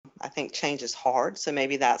I think change is hard. So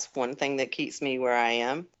maybe that's one thing that keeps me where I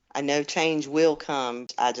am. I know change will come.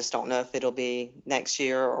 I just don't know if it'll be next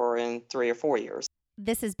year or in 3 or 4 years.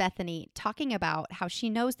 This is Bethany talking about how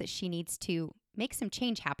she knows that she needs to make some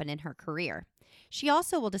change happen in her career. She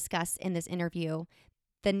also will discuss in this interview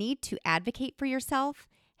the need to advocate for yourself,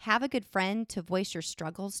 have a good friend to voice your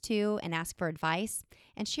struggles to and ask for advice.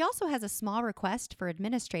 And she also has a small request for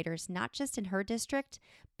administrators, not just in her district,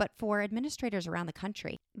 but for administrators around the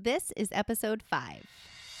country. This is episode 5.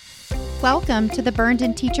 Welcome to the Burned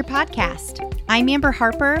In Teacher Podcast. I'm Amber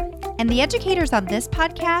Harper, and the educators on this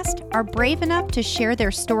podcast are brave enough to share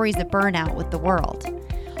their stories of burnout with the world.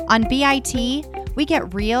 On BIT, we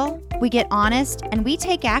get real, we get honest, and we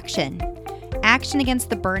take action. Action against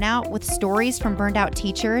the burnout with stories from burned out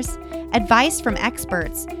teachers, advice from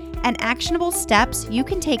experts, and actionable steps you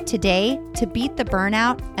can take today to beat the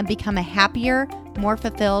burnout and become a happier, more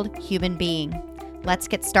fulfilled human being. Let's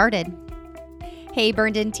get started. Hey,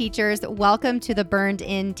 Burned In Teachers, welcome to the Burned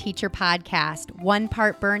In Teacher Podcast. One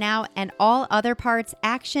part burnout and all other parts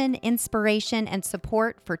action, inspiration, and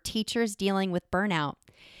support for teachers dealing with burnout.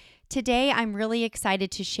 Today, I'm really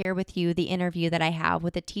excited to share with you the interview that I have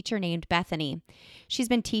with a teacher named Bethany. She's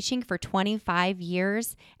been teaching for 25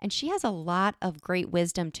 years, and she has a lot of great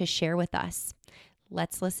wisdom to share with us.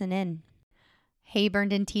 Let's listen in. Hey,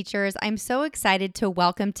 Burned In Teachers. I'm so excited to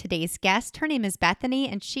welcome today's guest. Her name is Bethany,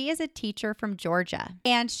 and she is a teacher from Georgia.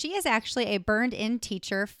 And she is actually a Burned In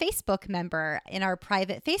Teacher Facebook member in our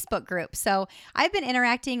private Facebook group. So I've been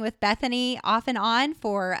interacting with Bethany off and on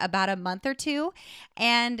for about a month or two,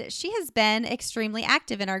 and she has been extremely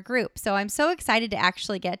active in our group. So I'm so excited to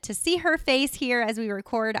actually get to see her face here as we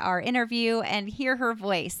record our interview and hear her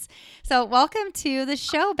voice. So welcome to the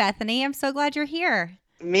show, Bethany. I'm so glad you're here.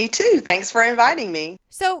 Me too. Thanks for inviting me.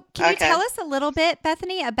 So can you tell us a little bit,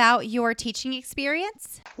 Bethany, about your teaching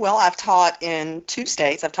experience? Well, I've taught in 2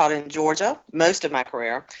 states. I've taught in Georgia most of my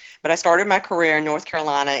career, but I started my career in North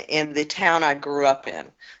Carolina in the town I grew up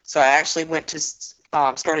in. So I actually went to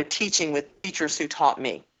started teaching with teachers who taught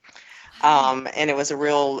me. And it was a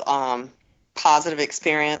real positive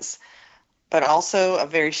experience, but also a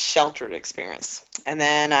very sheltered experience. And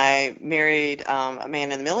then I married a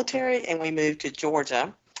man in the military, and we moved to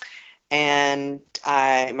Georgia. And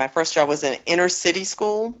my first job was in an inner city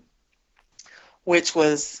school, which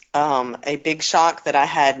was a big shock that I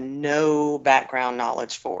had no background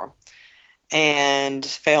knowledge for, and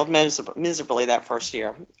failed miserably that first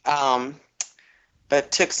year.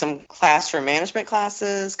 But took some classroom management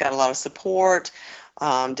classes, got a lot of support,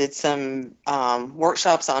 did some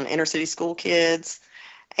workshops on inner city school kids,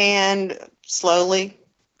 and slowly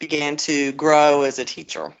began to grow as a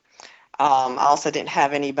teacher. I also didn't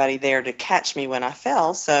have anybody there to catch me when I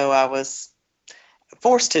fell, so I was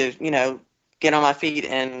forced to, get on my feet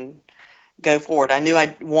and go forward. I knew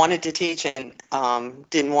I wanted to teach and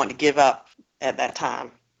didn't want to give up at that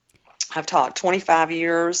time. I've taught 25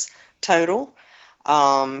 years total,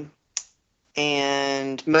 and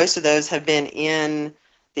most of those have been in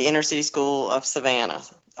the inner city school of Savannah,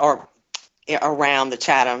 or around the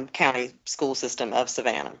Chatham County school system of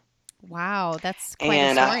Savannah. Wow, that's quite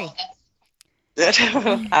a story.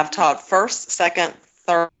 I've taught first, second,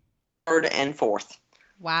 third, and fourth.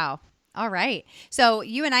 Wow. All right. So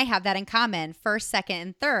you and I have that in common. First, second,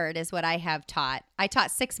 and third is what I have taught. I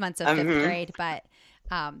taught 6 months of fifth grade, but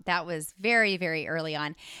that was very, very early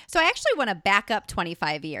on. So I actually want to back up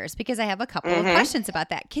 25 years because I have a couple of questions about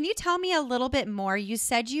that. Can you tell me a little bit more? You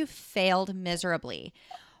said you failed miserably.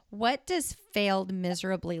 What does failed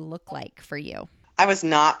miserably look like for you? I was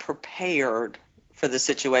not prepared for the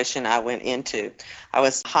situation I went into. I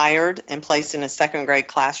was hired and placed in a second grade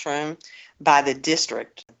classroom by the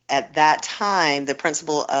district. At that time, the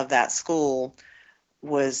principal of that school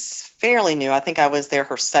was fairly new. I think I was there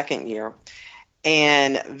her second year,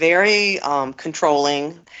 and very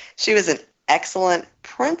controlling. She was an excellent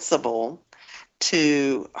principal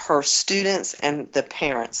to her students and the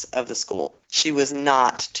parents of the school. She was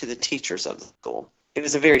not to the teachers of the school. It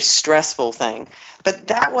was a very stressful thing. But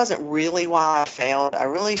that wasn't really why I failed. I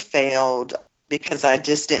really failed because I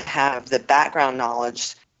just didn't have the background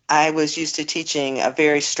knowledge. I was used to teaching a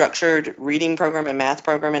very structured reading program and math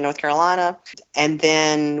program in North Carolina, and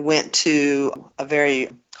then went to a very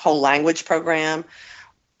whole language program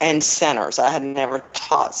and centers. I had never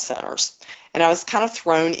taught centers. And I was kind of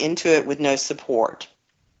thrown into it with no support.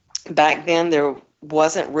 Back then, there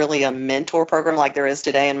wasn't really a mentor program like there is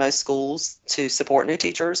today in most schools to support new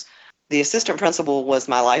teachers. The assistant principal was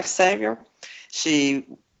my life savior.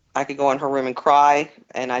 I could go in her room and cry,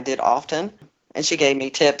 and I did often. And she gave me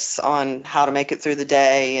tips on how to make it through the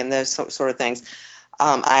day and those sort of things.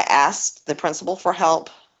 I asked the principal for help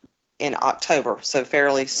in October, so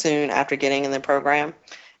fairly soon after getting in the program,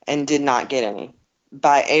 and did not get any.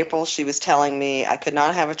 By April, she was telling me I could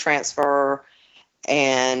not have a transfer,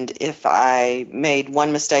 and if I made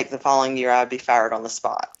one mistake the following year, I'd be fired on the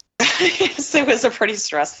spot. So it was a pretty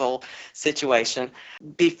stressful situation.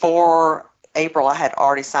 Before April, I had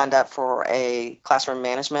already signed up for a classroom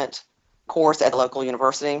management course at the local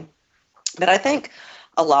university. But I think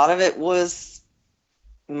a lot of it was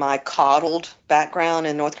my coddled background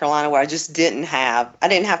in North Carolina, where I didn't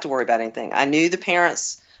have to worry about anything. I knew the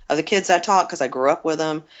parents of the kids I taught because I grew up with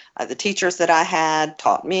them. The teachers that I had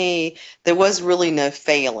taught me. There was really no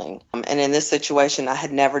failing. And in this situation, I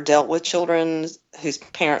had never dealt with children whose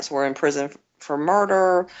parents were in prison for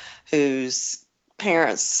murder, whose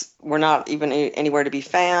parents were not even anywhere to be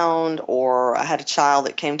found, or I had a child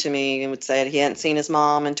that came to me and would say he hadn't seen his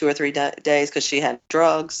mom in 2 or 3 days because she had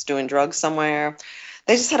doing drugs somewhere.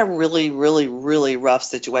 They just had a really, really, really rough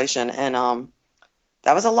situation, and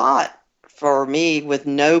that was a lot for me with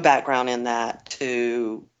no background in that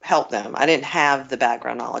to help them. I didn't have the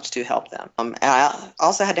background knowledge to help them. And I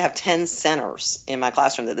also had to have 10 centers in my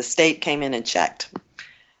classroom that the state came in and checked.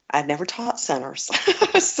 I'd never taught centers.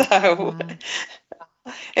 So wow.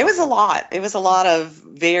 It was a lot. It was a lot of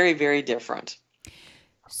very, very different.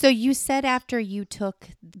 So you said after you took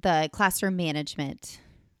the classroom management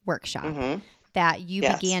workshop that you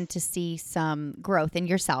began to see some growth in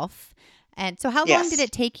yourself. And so how long did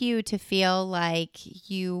it take you to feel like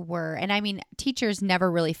you were, and I mean, teachers never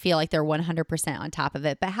really feel like they're 100% on top of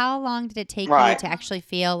it, but how long did it take you to actually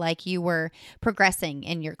feel like you were progressing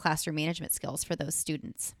in your classroom management skills for those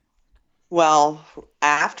students? Well,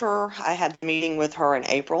 after I had the meeting with her in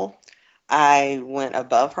April, I went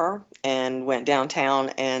above her and went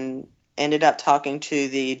downtown and ended up talking to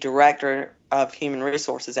the director of human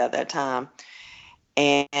resources at that time.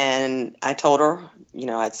 And I told her,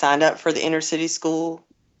 I'd signed up for the inner city school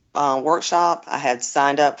workshop. I had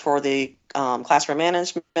signed up for the classroom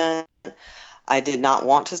management. I did not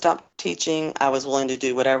want to stop teaching. I was willing to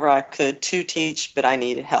do whatever I could to teach, but I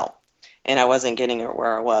needed help. And I wasn't getting it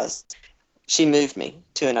where I was. She moved me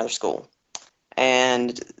to another school.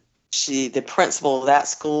 And the principal of that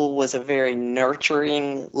school was a very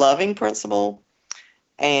nurturing, loving principal.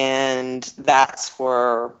 And that's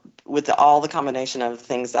where, with all the combination of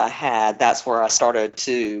things I had, that's where I started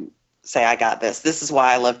to say, I got this. This is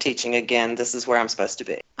why I love teaching again. This is where I'm supposed to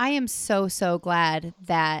be. I am so, so glad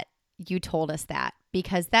that you told us that,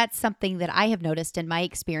 because that's something that I have noticed in my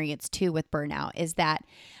experience too with burnout, is that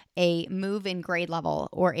a move in grade level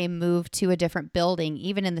or a move to a different building,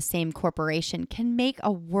 even in the same corporation, can make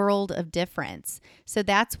a world of difference. So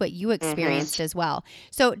that's what you experienced as well.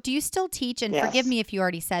 So do you still teach, and forgive me if you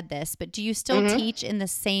already said this, but do you still teach in the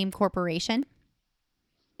same corporation?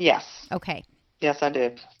 Yes. Okay. Yes, I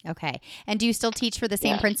do. Okay. And do you still teach for the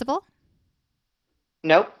same principal?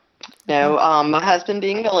 Nope. No. My husband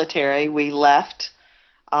being military, we left.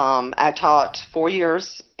 I taught 4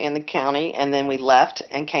 years in the county, and then we left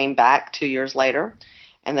and came back 2 years later.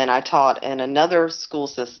 And then I taught in another school,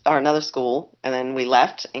 and then we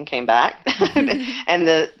left and came back. And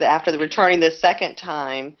after returning the second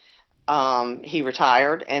time, he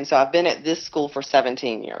retired. And so I've been at this school for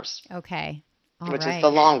 17 years. Okay. Which is the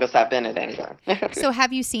longest I've been at anything. So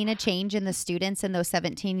have you seen a change in the students in those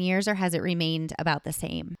 17 years, or has it remained about the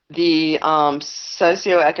same? The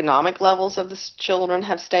socioeconomic levels of the children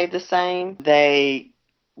have stayed the same. They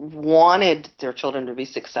wanted their children to be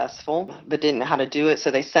successful, but didn't know how to do it, so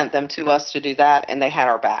they sent them to us to do that, and they had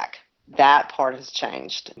our back. That part has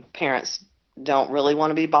changed. Parents don't really want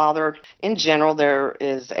to be bothered. In general, there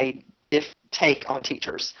is a different take on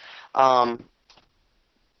teachers.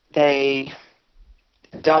 They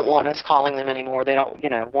don't want us calling them anymore. They don't,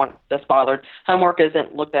 want us bothered. Homework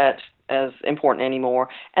isn't looked at as important anymore.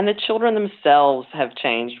 And the children themselves have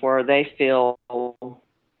changed, where they feel,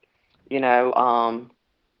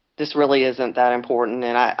 this really isn't that important,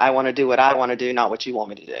 and I want to do what I want to do, not what you want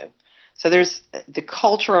me to do. So the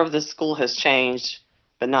culture of the school has changed,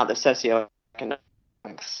 but not the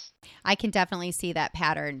socioeconomics. I can definitely see that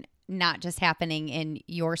pattern, not just happening in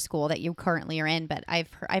your school that you currently are in, but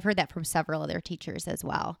I've heard that from several other teachers as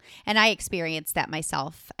well. And I experienced that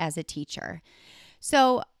myself as a teacher.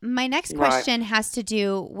 So my next question has to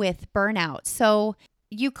do with burnout. So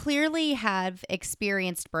you clearly have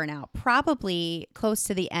experienced burnout, probably close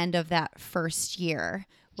to the end of that first year,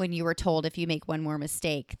 when you were told if you make one more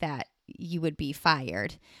mistake that you would be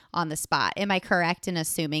fired on the spot. Am I correct in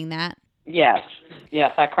assuming that? Yes,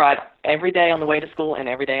 I cried every day on the way to school and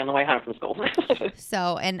every day on the way home from school.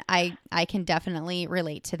 So, and I can definitely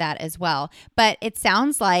relate to that as well. But it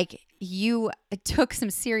sounds like you took some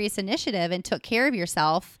serious initiative and took care of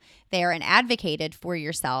yourself there and advocated for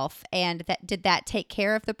yourself. And that did that take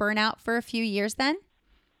care of the burnout for a few years then?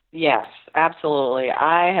 Yes, absolutely.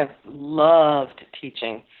 I have loved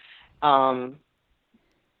teaching. Um,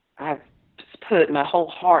 I've just put my whole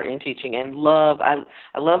heart in teaching and I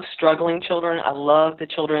love struggling children. I love the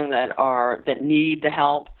children that need the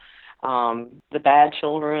help. The bad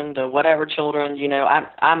children, the whatever children,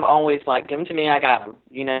 I'm always like, give them to me, I got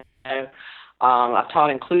them, I've taught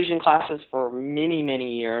inclusion classes for many,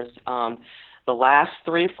 many years. The last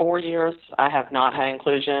 3, 4 years, I have not had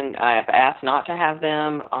inclusion. I have asked not to have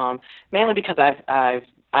them, mainly because I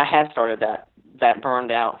have started that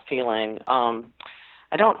burned out feeling.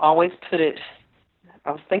 I don't always put it.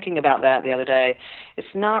 I was thinking about that the other day.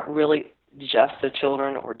 It's not really just the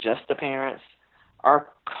children or just the parents. Our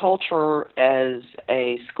culture as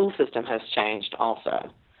a school system has changed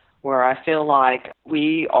also, where I feel like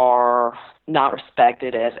we are not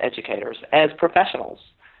respected as educators, as professionals,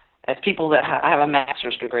 as people that I have a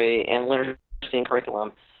master's degree in literacy and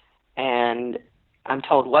curriculum, and I'm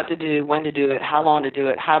told what to do, when to do it, how long to do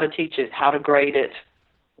it, how to teach it, how to grade it,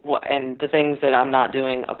 and the things that I'm not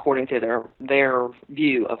doing according to their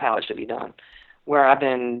view of how it should be done. Where I've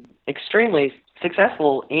been extremely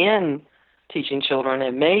successful in teaching children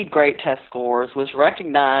and made great test scores, was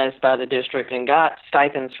recognized by the district and got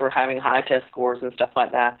stipends for having high test scores and stuff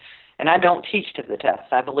like that. And I don't teach to the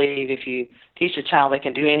test. I believe if you teach a child, they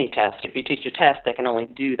can do any test. If you teach a test, they can only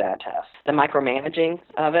do that test. The micromanaging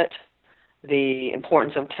of it, the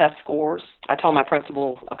importance of test scores. I told my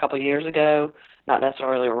principal a couple of years ago, not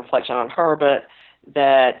necessarily a reflection on her, but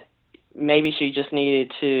that maybe she just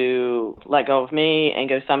needed to let go of me and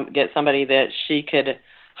get somebody that she could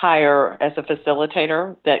hire as a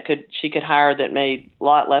facilitator she could hire that made a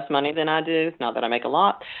lot less money than I do. Not that I make a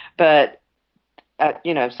lot, but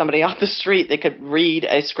somebody off the street that could read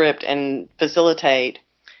a script and facilitate,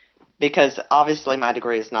 because obviously my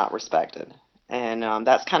degree is not respected. And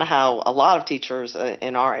that's kind of how a lot of teachers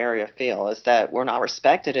in our area feel, is that we're not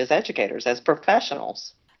respected as educators, as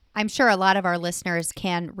professionals. I'm sure a lot of our listeners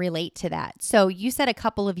can relate to that. So you said a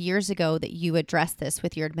couple of years ago that you addressed this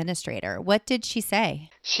with your administrator. What did she say?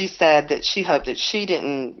 She said that she hoped that she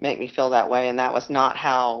didn't make me feel that way, and that was not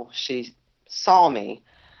how she saw me.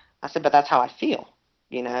 I said, but that's how I feel,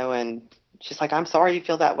 and she's like, I'm sorry you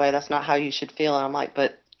feel that way. That's not how you should feel. And I'm like,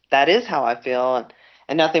 but that is how I feel.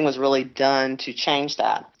 And nothing was really done to change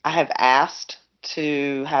that. I have asked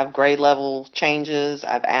to have grade level changes.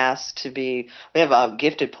 We have a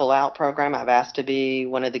gifted pull-out program. I've asked to be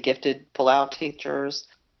one of the gifted pull-out teachers.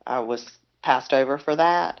 I was passed over for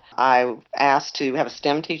that. I asked to have a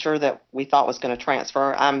STEM teacher that we thought was going to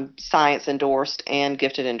transfer. I'm science endorsed and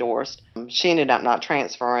gifted endorsed. She ended up not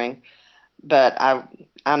transferring, but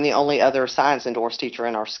I'm the only other science endorsed teacher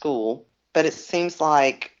in our school. But it seems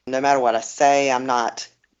like no matter what I say, I'm not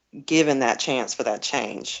given that chance for that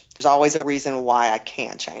change. There's always a reason why I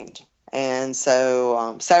can't change. And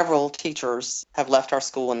so several teachers have left our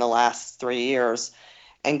school in the last 3 years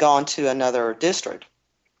and gone to another district.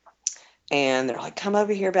 And they're like, come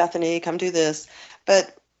over here, Bethany, come do this.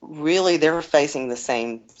 But really, they're facing the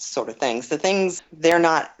same sort of things. They're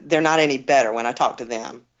not any better when I talk to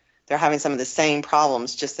them. They're having some of the same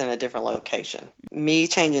problems, just in a different location. Me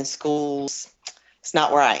changing schools, it's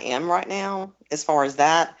not where I am right now as far as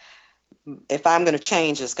that. If I'm going to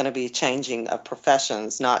change, it's going to be changing of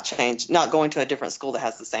professions, not going to a different school that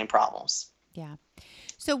has the same problems. Yeah.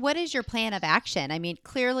 So what is your plan of action? I mean,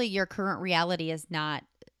 clearly your current reality is not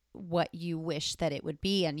what you wish that it would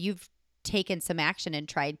be, and you've taken some action and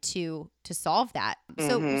tried to solve that.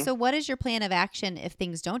 So what is your plan of action if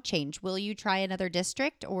things don't change? Will you try another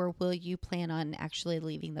district, or will you plan on actually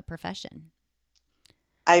leaving the profession?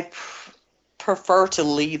 I prefer to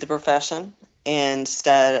leave the profession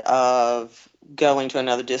instead of going to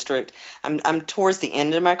another district. I'm towards the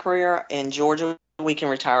end of my career. In Georgia, we can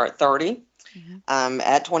retire at 30.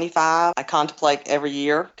 At 25, I contemplate every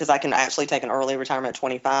year, because I can actually take an early retirement at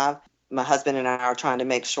 25. My husband and I are trying to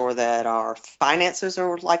make sure that our finances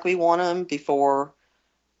are like we want them before,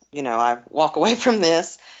 I walk away from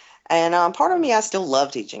this. And part of me, I still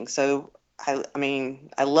love teaching. So,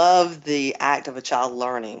 I love the act of a child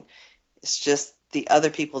learning. It's just the other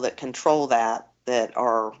people that control that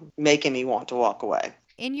are making me want to walk away.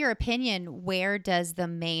 In your opinion, where does the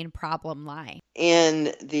main problem lie?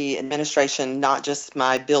 In the administration, not just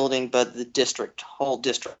my building, but the district, whole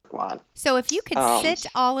district wide. So, if you could Um, sit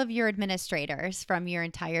all of your administrators from your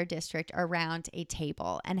entire district around a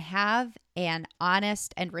table and have an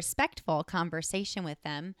honest and respectful conversation with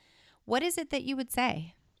them, what is it that you would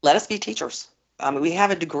say? Let us be teachers. We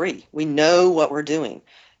have a degree. We know what we're doing.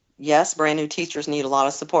 Yes, brand new teachers need a lot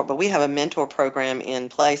of support, but we have a mentor program in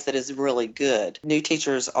place that is really good. New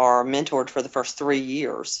teachers are mentored for the first 3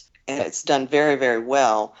 years, and it's done very, very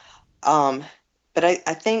well. Um, but I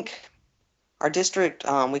think our district,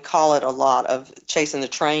 we call it a lot of chasing the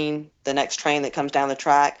train, the next train that comes down the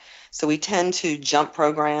track. So we tend to jump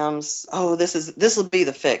programs. Oh, this will be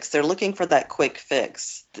the fix. They're looking for that quick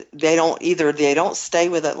fix. They don't stay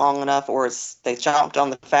with it long enough, or they jumped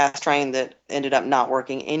on the fast train that ended up not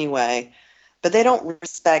working anyway. But they don't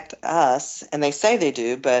respect us, and they say they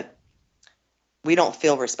do, but we don't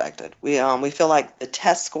feel respected. We feel like the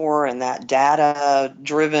test score and that data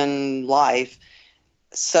driven life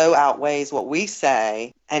so outweighs what we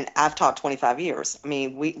say. And I've taught 25 years. I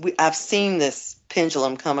mean, I've seen this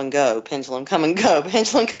pendulum come and go, pendulum come and go,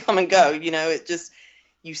 pendulum come and go. It just,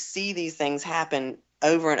 you see these things happen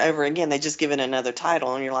over and over again. They just give it another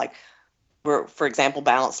title, and you're like, for example,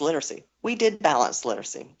 balanced literacy. We did balanced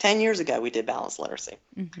literacy. 10 years ago, we did balanced literacy.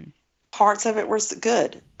 Mm-hmm. Parts of it were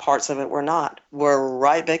good. Parts of it were not. We're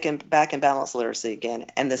right back in balanced literacy again.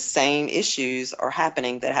 And the same issues are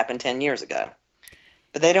happening that happened 10 years ago.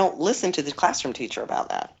 But they don't listen to the classroom teacher about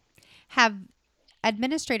that. Have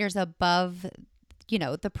administrators above,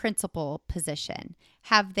 the principal position,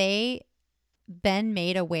 have they been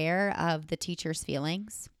made aware of the teacher's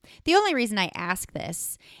feelings? The only reason I ask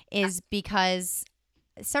this is because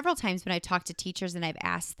several times when I talk to teachers and I've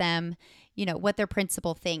asked them, what their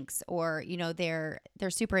principal thinks, or, their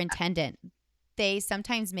superintendent, they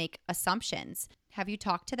sometimes make assumptions. Have you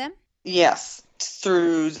talked to them? Yes,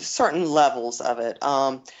 through certain levels of it.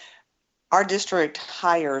 Our district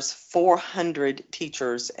hires 400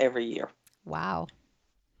 teachers every year. Wow.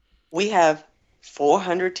 We have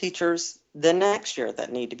 400 teachers the next year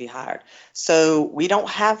that need to be hired. So we don't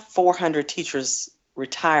have 400 teachers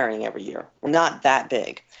retiring every year. We're not that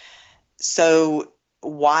big. So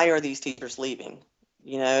why are these teachers leaving?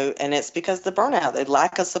 And it's because the burnout, they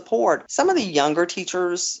lack of support. Some of the younger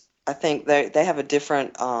teachers, I think they have a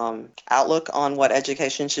different outlook on what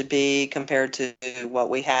education should be compared to what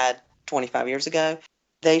we had 25 years ago.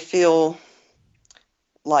 They feel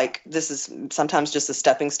like this is sometimes just a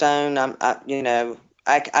stepping stone.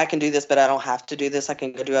 I can do this, but I don't have to do this. I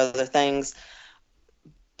can go do other things.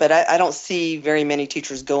 But I don't see very many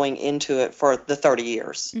teachers going into it for the 30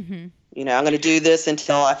 years. Mm-hmm. I'm going to do this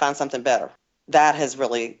until I find something better. That has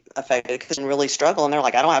really affected, because they really struggle, and they're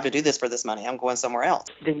like, I don't have to do this for this money. I'm going somewhere else.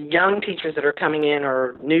 The young teachers that are coming in,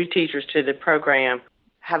 or new teachers to the program,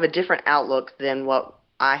 have a different outlook than what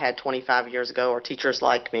I had 25 years ago, or teachers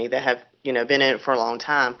like me that have been in it for a long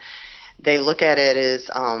time. They look at it as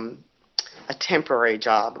a temporary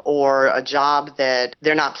job, or a job that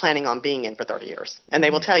they're not planning on being in for 30 years. And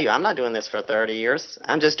they will tell you, I'm not doing this for 30 years.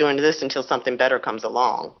 I'm just doing this until something better comes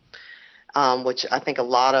along, which I think a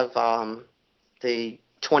lot of the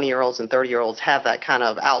 20-year-olds and 30-year-olds have that kind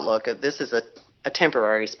of outlook of, this is a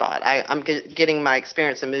temporary spot. I'm getting my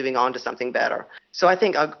experience and moving on to something better. So I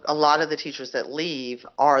think a lot of the teachers that leave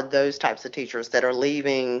are those types of teachers that are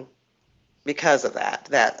leaving because of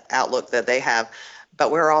that outlook that they have. But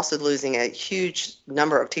we're also losing a huge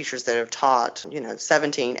number of teachers that have taught,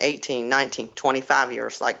 17, 18, 19, 25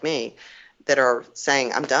 years like me, that are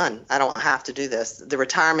saying, I'm done. I don't have to do this. The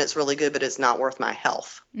retirement's really good, but it's not worth my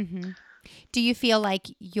health. Mm-hmm. Do you feel like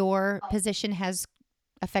your position has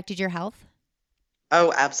affected your health?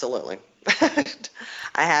 Oh, absolutely.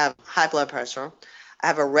 I have high blood pressure. I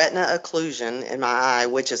have a retina occlusion in my eye,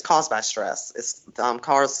 which is caused by stress. It's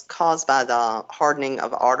caused by the hardening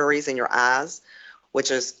of arteries in your eyes,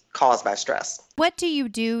 which is caused by stress. What do you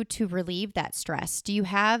do to relieve that stress? Do you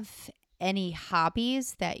have any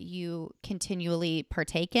hobbies that you continually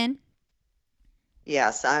partake in?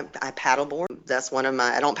 Yes, I paddleboard. That's one of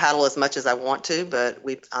my, I don't paddle as much as I want to, but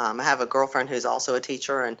I have a girlfriend who's also a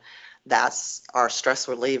teacher, and that's our stress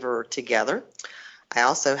reliever together. I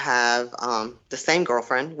also have the same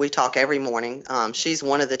girlfriend. We talk every morning. She's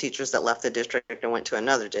one of the teachers that left the district and went to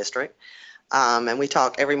another district. And we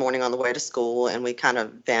talk every morning on the way to school, and we kind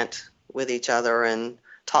of vent with each other and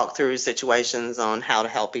talk through situations on how to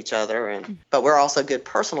help each other. But we're also good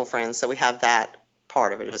personal friends, so we have that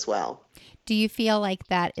part of it as well. Do you feel like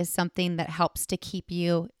that is something that helps to keep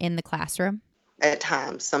you in the classroom? at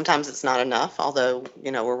times. Sometimes it's not enough, although,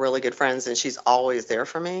 we're really good friends and she's always there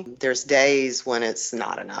for me. There's days when it's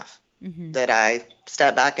not enough Mm-hmm. that I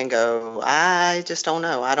step back and go, I just don't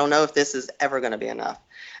know. I don't know if this is ever going to be enough.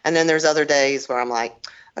 And then there's other days where I'm like,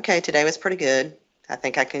 okay, today was pretty good. I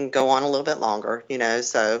think I can go on a little bit longer,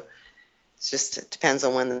 so it depends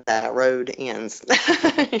on when that road ends.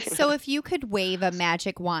 So if you could wave a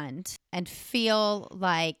magic wand and feel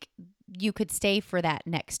like you could stay for that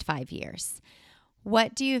next 5 years,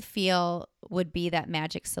 what do you feel would be that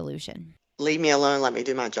magic solution? Leave me alone. Let me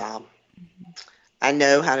do my job. I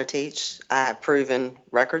know how to teach. I have proven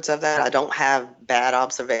records of that. I don't have bad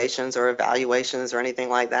observations or evaluations or anything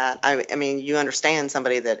like that. I mean, you understand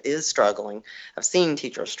somebody that is struggling. I've seen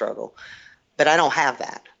teachers struggle, but I don't have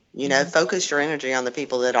that. Focus your energy on the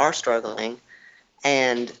people that are struggling,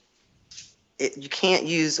 and you can't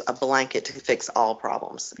use a blanket to fix all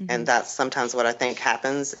problems. Mm-hmm. And that's sometimes what I think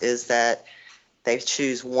happens is that they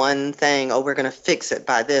choose one thing, we're going to fix it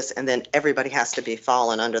by this, and then everybody has to be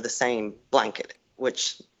fallen under the same blanket,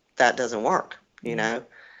 which that doesn't work, We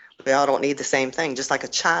all don't need the same thing. Just like a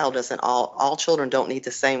child doesn't, all children don't need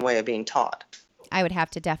the same way of being taught. I would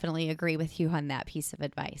have to definitely agree with you on that piece of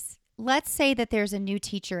advice. Let's say that there's a new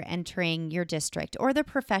teacher entering your district or the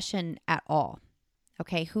profession at all,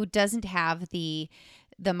 okay, who doesn't have the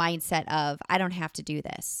mindset of, I don't have to do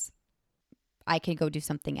this. I can go do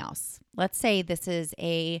something else. Let's say this is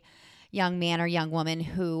a young man or young woman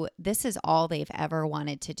who this is all they've ever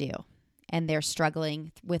wanted to do, and they're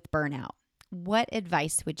struggling with burnout. What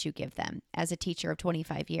advice would you give them as a teacher of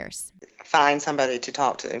 25 years? Find somebody to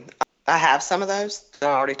talk to. I have some of those that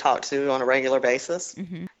I already talk to on a regular basis.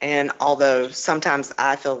 Mm-hmm. And although sometimes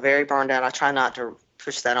I feel very burned out, I try not to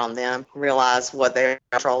push that on them, realize what they're in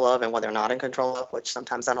control of and what they're not in control of, which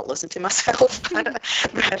sometimes I don't listen to myself. but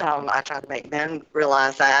I try to make them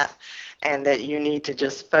realize that, and that you need to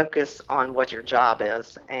just focus on what your job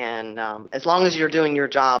is. And as long as you're doing your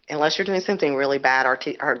job, unless you're doing something really bad,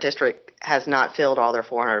 our district has not filled all their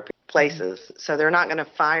 400 places. So they're not going to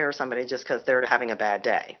fire somebody just because they're having a bad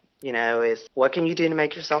day. Is what can you do to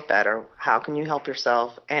make yourself better? How can you help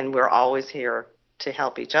yourself? And we're always here to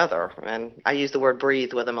help each other. And I use the word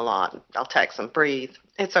breathe with them a lot. I'll text them, breathe.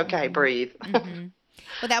 It's okay, Mm-hmm. breathe. Mm-hmm.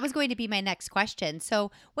 Well, that was going to be my next question.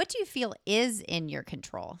 So what do you feel is in your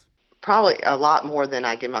control? Probably a lot more than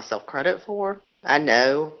I give myself credit for. I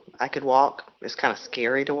know I could walk. It's kind of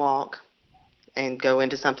scary to walk and go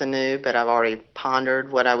into something new, but I've already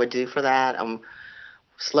pondered what I would do for that. I'm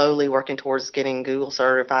slowly working towards getting Google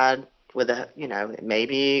certified with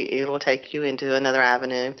maybe it'll take you into another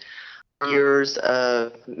avenue. Years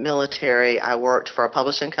of military, I worked for a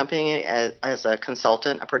publishing company as a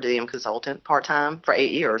consultant, a per diem consultant, part-time for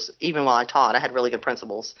 8 years. Even while I taught, I had really good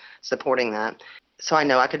principals supporting that. So I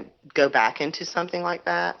know I could go back into something like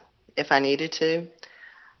that if I needed to.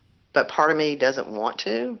 But part of me doesn't want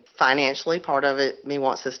to. Financially, part of me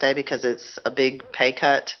wants to stay because it's a big pay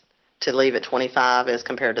cut to leave at 25 as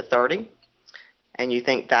compared to 30. And you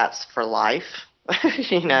think that's for life,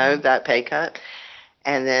 that pay cut.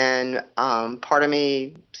 And then part of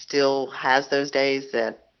me still has those days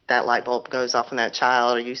that light bulb goes off in that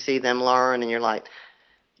child, or you see them learn and you're like,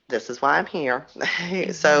 this is why I'm here.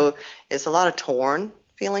 Mm-hmm. So it's a lot of torn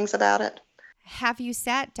feelings about it. Have you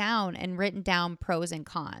sat down and written down pros and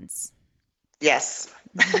cons? Yes.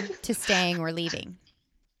 To staying or leaving?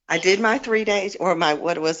 I did my 3 days, or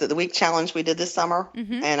the week challenge we did this summer.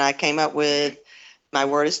 Mm-hmm. And I came up with, my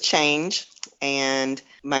word is change. And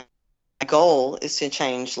my goal is to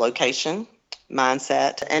change location,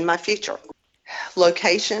 mindset, and my future.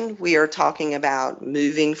 Location, we are talking about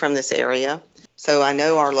moving from this area. So I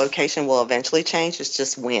know our location will eventually change. It's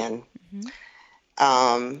just when.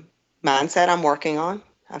 Mm-hmm. Mindset, I'm working on.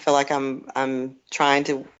 I feel like I'm trying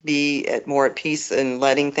to be more at peace and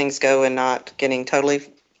letting things go and not getting totally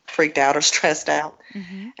freaked out or stressed out.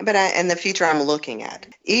 Mm-hmm. But in the future, I'm looking at,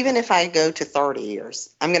 even if I go to 30 years,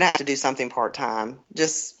 I'm going to have to do something part-time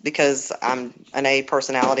just because I'm an A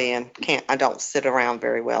personality and I don't sit around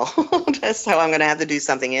very well. So I'm going to have to do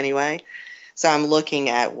something anyway. So I'm looking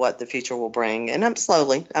at what the future will bring, and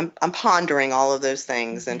I'm pondering all of those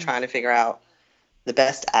things. Mm-hmm. And trying to figure out the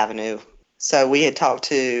best avenue. So we had talked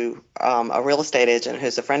to a real estate agent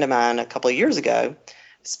who's a friend of mine a couple of years ago,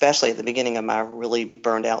 especially at the beginning of my really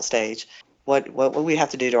burned out stage. What would we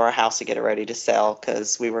have to do to our house to get it ready to sell?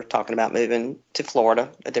 Because we were talking about moving to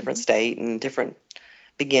Florida, a different state and different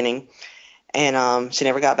beginning. And she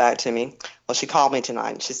never got back to me. Well, she called me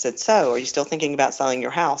tonight and she said, so are you still thinking about selling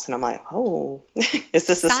your house? And I'm like, oh, is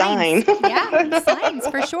this a sign? Yeah, signs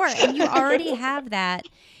for sure. And you already have that.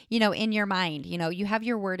 in your mind, you have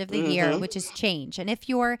your word of the year, Mm-hmm. which is change. And if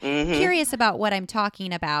you're Mm-hmm. curious about what I'm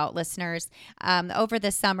talking about, listeners, over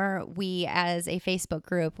the summer, we, as a Facebook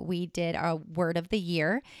group, we did our word of the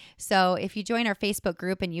year. So if you join our Facebook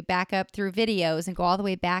group and you back up through videos and go all the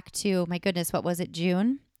way back to, my goodness, what was it,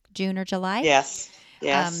 June or July? Yes.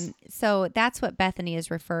 Yes. So that's what Bethany is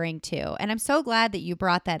referring to. And I'm so glad that you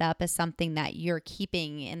brought that up as something that you're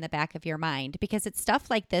keeping in the back of your mind, because it's stuff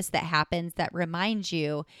like this that happens that reminds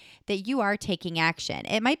you that you are taking action.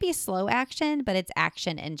 It might be slow action, but it's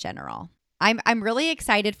action in general. I'm really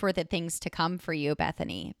excited for the things to come for you,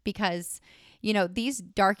 Bethany, because, these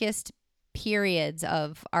darkest periods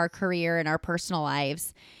of our career and our personal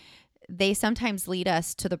lives, they sometimes lead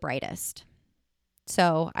us to the brightest.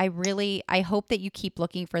 So I hope that you keep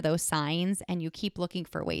looking for those signs and you keep looking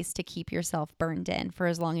for ways to keep yourself burned in for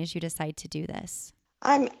as long as you decide to do this.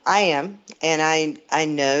 I am, and I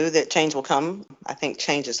know that change will come. I think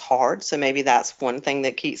change is hard, so maybe that's one thing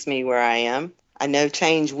that keeps me where I am. I know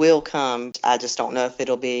change will come. I just don't know if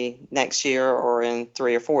it'll be next year or in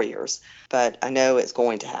 3 or 4 years, but I know it's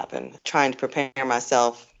going to happen. Trying to prepare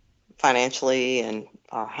myself financially and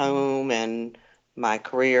our home and my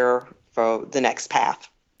career for the next path.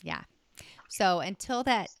 Yeah. So until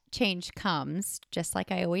that change comes, just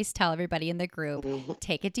like I always tell everybody in the group, Mhm.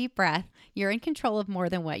 take a deep breath. You're in control of more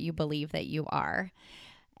than what you believe that you are.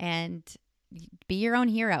 And be your own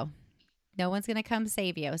hero. No one's going to come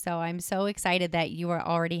save you. So I'm so excited that you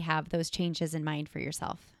already have those changes in mind for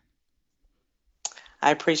yourself.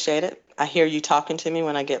 I appreciate it. I hear you talking to me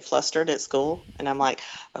when I get flustered at school, and I'm like,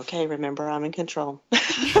 okay, remember, I'm in control.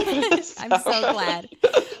 I'm so glad.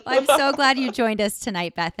 Well, I'm so glad you joined us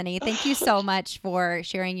tonight, Bethany. Thank you so much for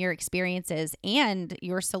sharing your experiences and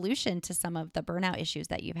your solution to some of the burnout issues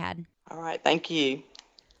that you've had. All right, thank you.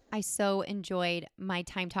 I so enjoyed my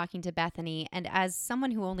time talking to Bethany. And as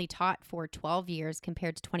someone who only taught for 12 years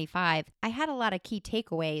compared to 25, I had a lot of key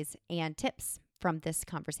takeaways and tips from this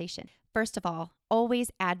conversation. First of all,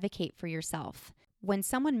 always advocate for yourself. When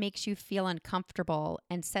someone makes you feel uncomfortable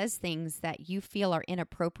and says things that you feel are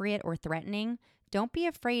inappropriate or threatening, don't be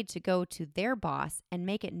afraid to go to their boss and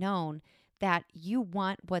make it known that you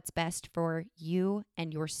want what's best for you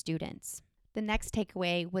and your students. The next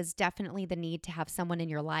takeaway was definitely the need to have someone in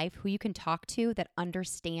your life who you can talk to that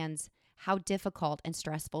understands how difficult and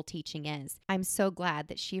stressful teaching is. I'm so glad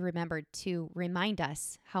that she remembered to remind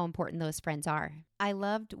us how important those friends are. I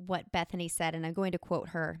loved what Bethany said, and I'm going to quote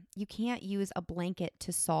her. You can't use a blanket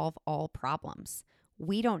to solve all problems.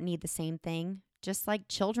 We don't need the same thing, just like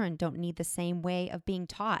children don't need the same way of being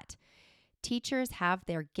taught. Teachers have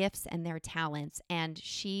their gifts and their talents, and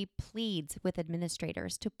she pleads with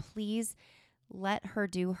administrators to please let her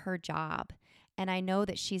do her job. And I know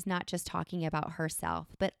that she's not just talking about herself,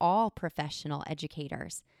 but all professional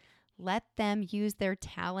educators. Let them use their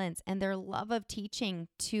talents and their love of teaching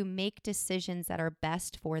to make decisions that are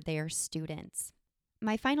best for their students.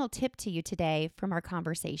 My final tip to you today from our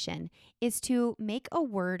conversation is to make a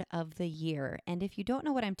word of the year. And if you don't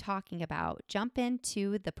know what I'm talking about, jump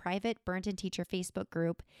into the private Burned In Teacher Facebook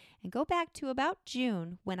group and go back to about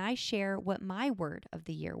June when I share what my word of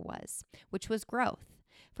the year was, which was growth.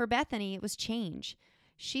 For Bethany, it was change.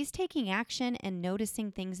 She's taking action and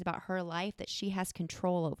noticing things about her life that she has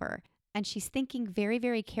control over. And she's thinking very,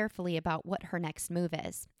 very carefully about what her next move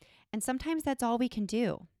is. And sometimes that's all we can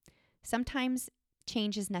do. Sometimes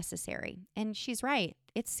change is necessary. And she's right.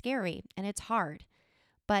 It's scary and it's hard.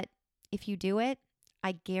 But if you do it,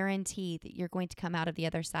 I guarantee that you're going to come out of the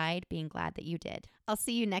other side being glad that you did. I'll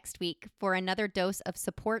see you next week for another dose of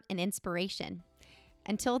support and inspiration.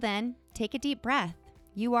 Until then, take a deep breath.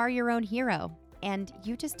 You are your own hero, and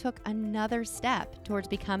you just took another step towards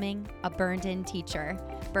becoming a burned-in teacher.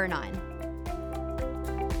 Burn on.